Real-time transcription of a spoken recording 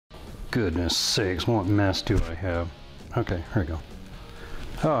Goodness sakes, what mess do I have? Okay, here we go.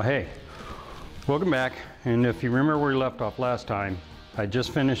 Oh, hey, welcome back. And if you remember where we left off last time, I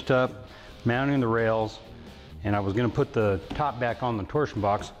just finished up mounting the rails and I was gonna put the top back on the torsion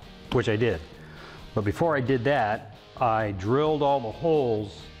box, which I did. But before I did that, I drilled all the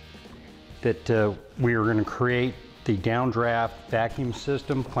holes that we were gonna create the downdraft vacuum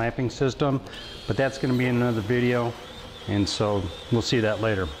system, clamping system, but that's gonna be in another video. And so we'll see that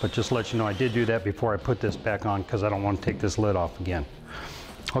later, but just to let you know, I did do that before I put this back on because I don't want to take this lid off again.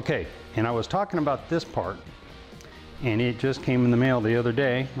 Okay, and I was talking about this part and it just came in the mail the other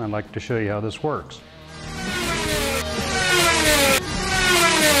day. I'd like to show you how this works.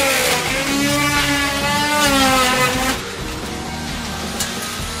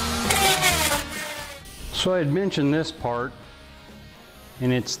 So I had mentioned this part,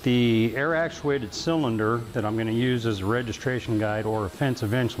 and it's the air actuated cylinder that I'm going to use as a registration guide or a fence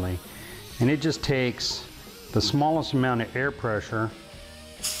eventually. And it just takes the smallest amount of air pressure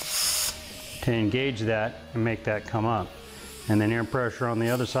to engage that and make that come up. And then air pressure on the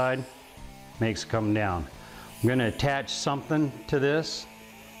other side makes it come down. I'm going to attach something to this,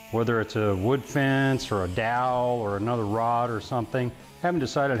 whether it's a wood fence or a dowel or another rod or something. Haven't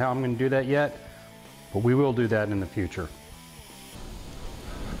decided how I'm going to do that yet, but we will do that in the future.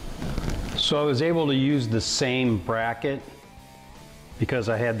 So I was able to use the same bracket because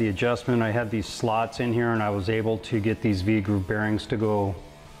I had the adjustment. I had these slots in here and I was able to get these V-groove bearings to go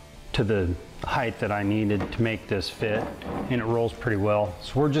to the height that I needed to make this fit, and it rolls pretty well.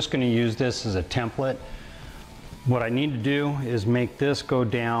 So we're just going to use this as a template. What I need to do is make this go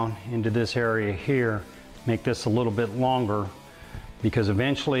down into this area here, make this a little bit longer, because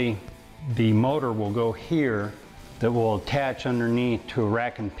eventually the motor will go here that will attach underneath to a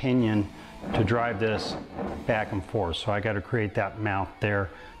rack and pinion to drive this back and forth. So I got to create that mount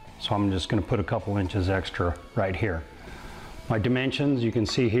there. So I'm just going to put a couple inches extra right here. My dimensions you can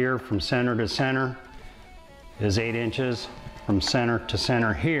see here from center to center is 8 inches. From center to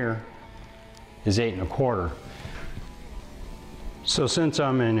center here is 8 1/4. So since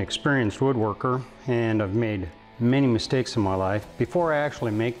I'm an experienced woodworker and I've made many mistakes in my life, before I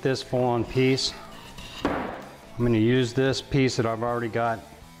actually make this full-on piece, I'm going to use this piece that I've already got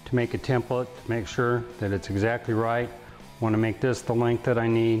to make a template to make sure that it's exactly right. I want to make this the length that I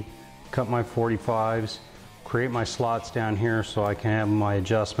need, cut my 45s, create my slots down here so I can have my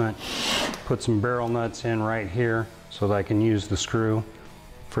adjustment, put some barrel nuts in right here so that I can use the screw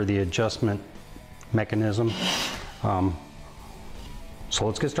for the adjustment mechanism. So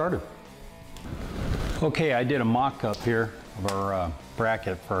let's get started. Okay, I did a mock-up here of our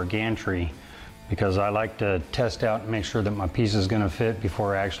bracket for our gantry because I like to test out and make sure that my piece is going to fit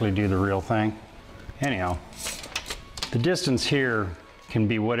before I actually do the real thing. Anyhow, the distance here can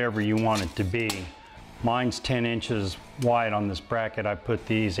be whatever you want it to be. Mine's 10 inches wide on this bracket. I put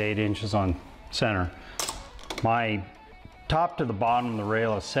these 8 inches on center. My top to the bottom of the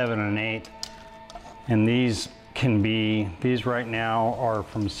rail is 7 1/8, and these right now are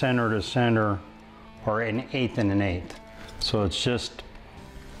from center to center or 1/8 1/8. So it's just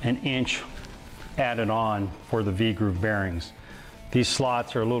an inch added on for the V-groove bearings. These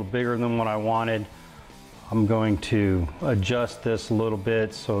slots are a little bigger than what I wanted. I'm going to adjust this a little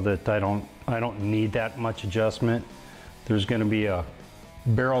bit so that I don't need that much adjustment. There's going to be a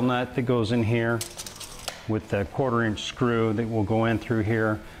barrel nut that goes in here with the 1/4 inch screw that will go in through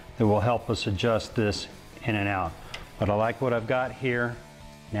here that will help us adjust this in and out. But I like what I've got here.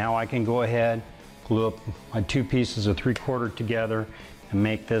 Now I can go ahead, glue up my 2 pieces of 3/4 together and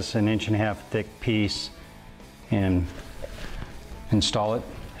make this an 1.5 inch thick piece and install it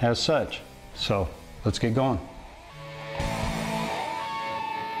as such. So let's get going.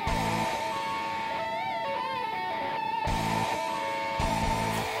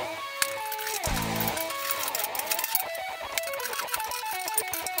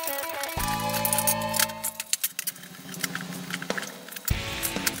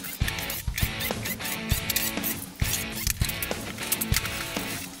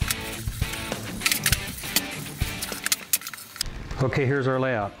 Okay, here's our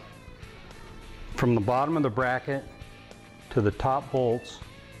layout. From the bottom of the bracket to the top bolts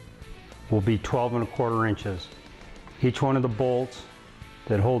will be 12 1/4 inches. Each one of the bolts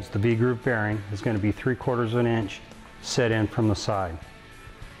that holds the V-groove bearing is going to be 3/4 of an inch set in from the side.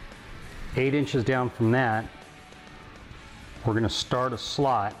 8 inches down from that, we're going to start a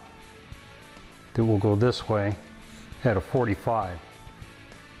slot that will go this way at a 45.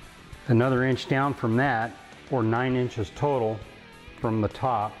 Another inch down from that, or 9 inches total from the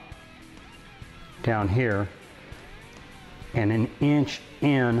top down here, and 1 inch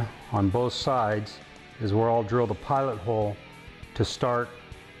in on both sides is where I'll drill the pilot hole to start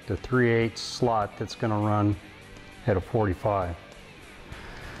the 3/8 slot that's going to run at a 45.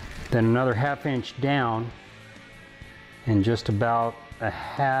 Then another 1/2 inch down, and just about a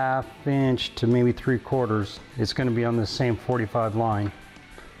 1/2 inch to maybe 3/4, it's going to be on the same 45 line,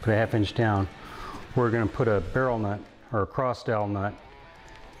 but a 1/2 inch down. We're going to put a barrel nut or a cross dowel nut,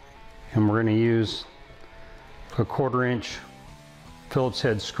 and we're going to use a 1/4 inch Phillips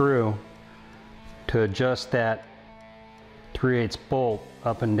head screw to adjust that 3/8 bolt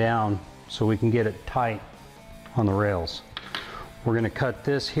up and down so we can get it tight on the rails. We're going to cut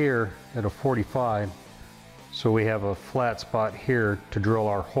this here at a 45 so we have a flat spot here to drill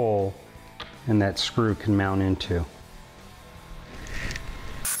our hole and that screw can mount into.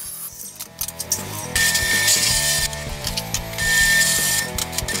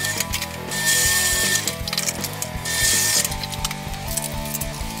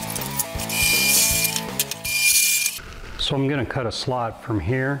 So I'm going to cut a slot from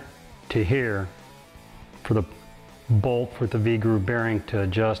here to here for the bolt for the V-groove bearing to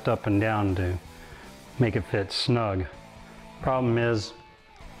adjust up and down to make it fit snug. Problem is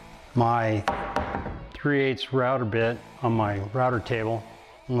my 3/8 router bit on my router table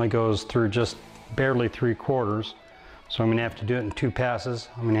only goes through just barely 3/4, so I'm going to have to do it in 2 passes.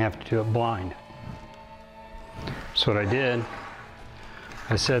 I'm going to have to do it blind. So what I did,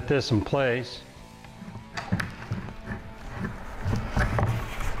 I set this in place,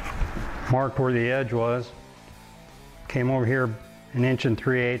 marked where the edge was, came over here 1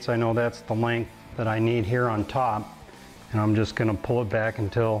 3/8 inches. I know that's the length that I need here on top, and I'm just going to pull it back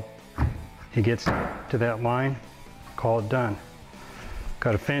until it gets to that line, call it done.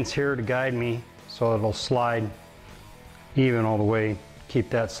 Got a fence here to guide me so it'll slide even all the way, keep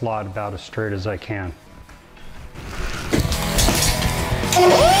that slot about as straight as I can.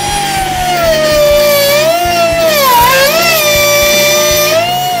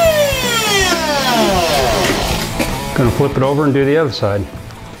 Going to flip it over and do the other side.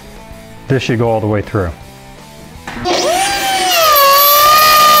 This should go all the way through.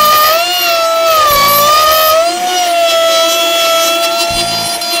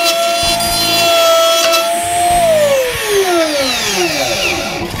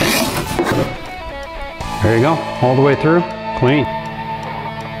 There you go, all the way through, clean.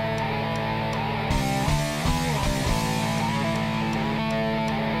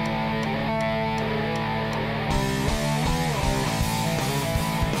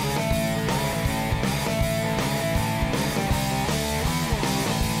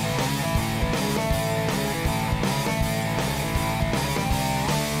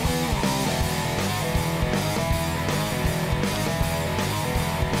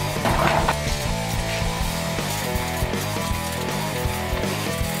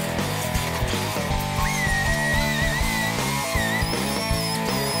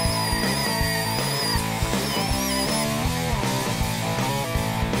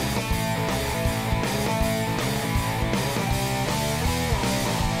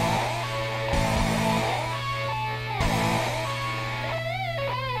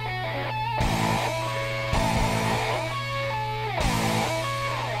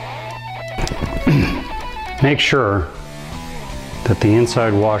 Make sure that the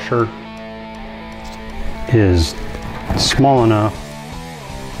inside washer is small enough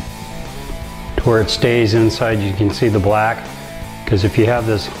to where it stays inside. You can see the black, because if you have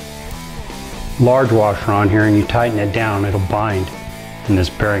this large washer on here and you tighten it down, it'll bind and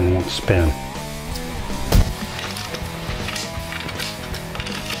this bearing won't spin.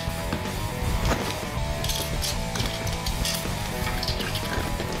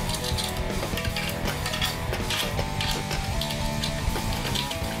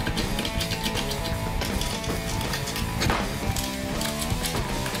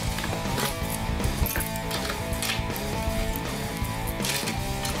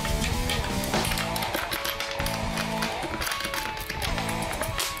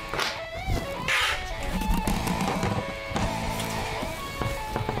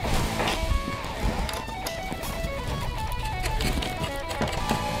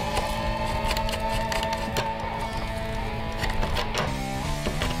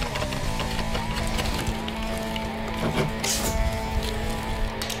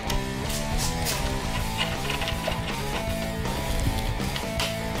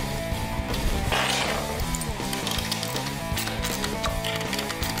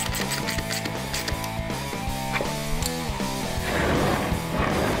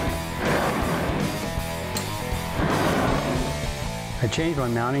 I changed my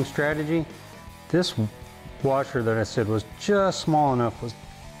mounting strategy. This washer that I said was just small enough was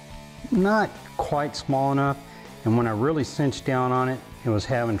not quite small enough, and when I really cinched down on it, it was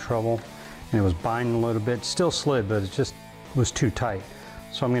having trouble and it was binding a little bit. Still slid, but it just was too tight.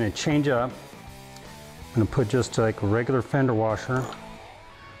 So I'm going to change it up. I'm going to put just like a regular fender washer,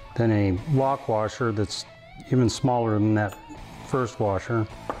 then a lock washer that's even smaller than that first washer.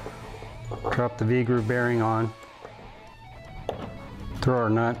 Drop the V-groove bearing on, throw our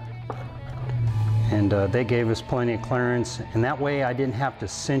nut, and they gave us plenty of clearance, and that way I didn't have to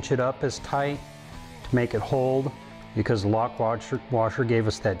cinch it up as tight to make it hold, because the lock washer gave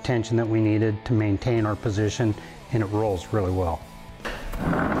us that tension that we needed to maintain our position, and it rolls really well.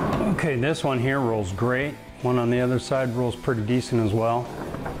 Okay, this one here rolls great. One on the other side rolls pretty decent as well.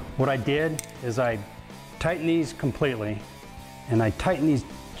 What I did is I tightened these completely, and I tightened these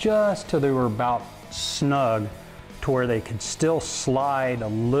just till they were about snug to where they could still slide a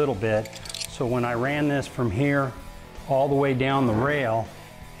little bit. So when I ran this from here all the way down the rail,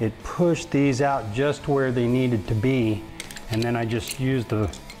 it pushed these out just where they needed to be, and then I just used the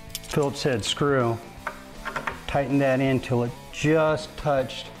Phillips head screw, tightened that in till it just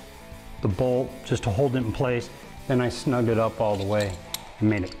touched the bolt just to hold it in place. Then I snugged it up all the way and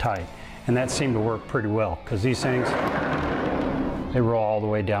made it tight, and that seemed to work pretty well, because these things, they roll all the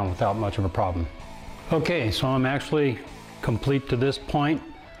way down without much of a problem. Okay, so I'm actually complete to this point,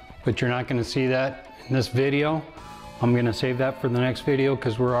 but you're not going to see that in this video. I'm going to save that for the next video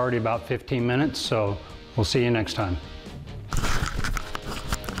because we're already about 15 minutes, so we'll see you next time.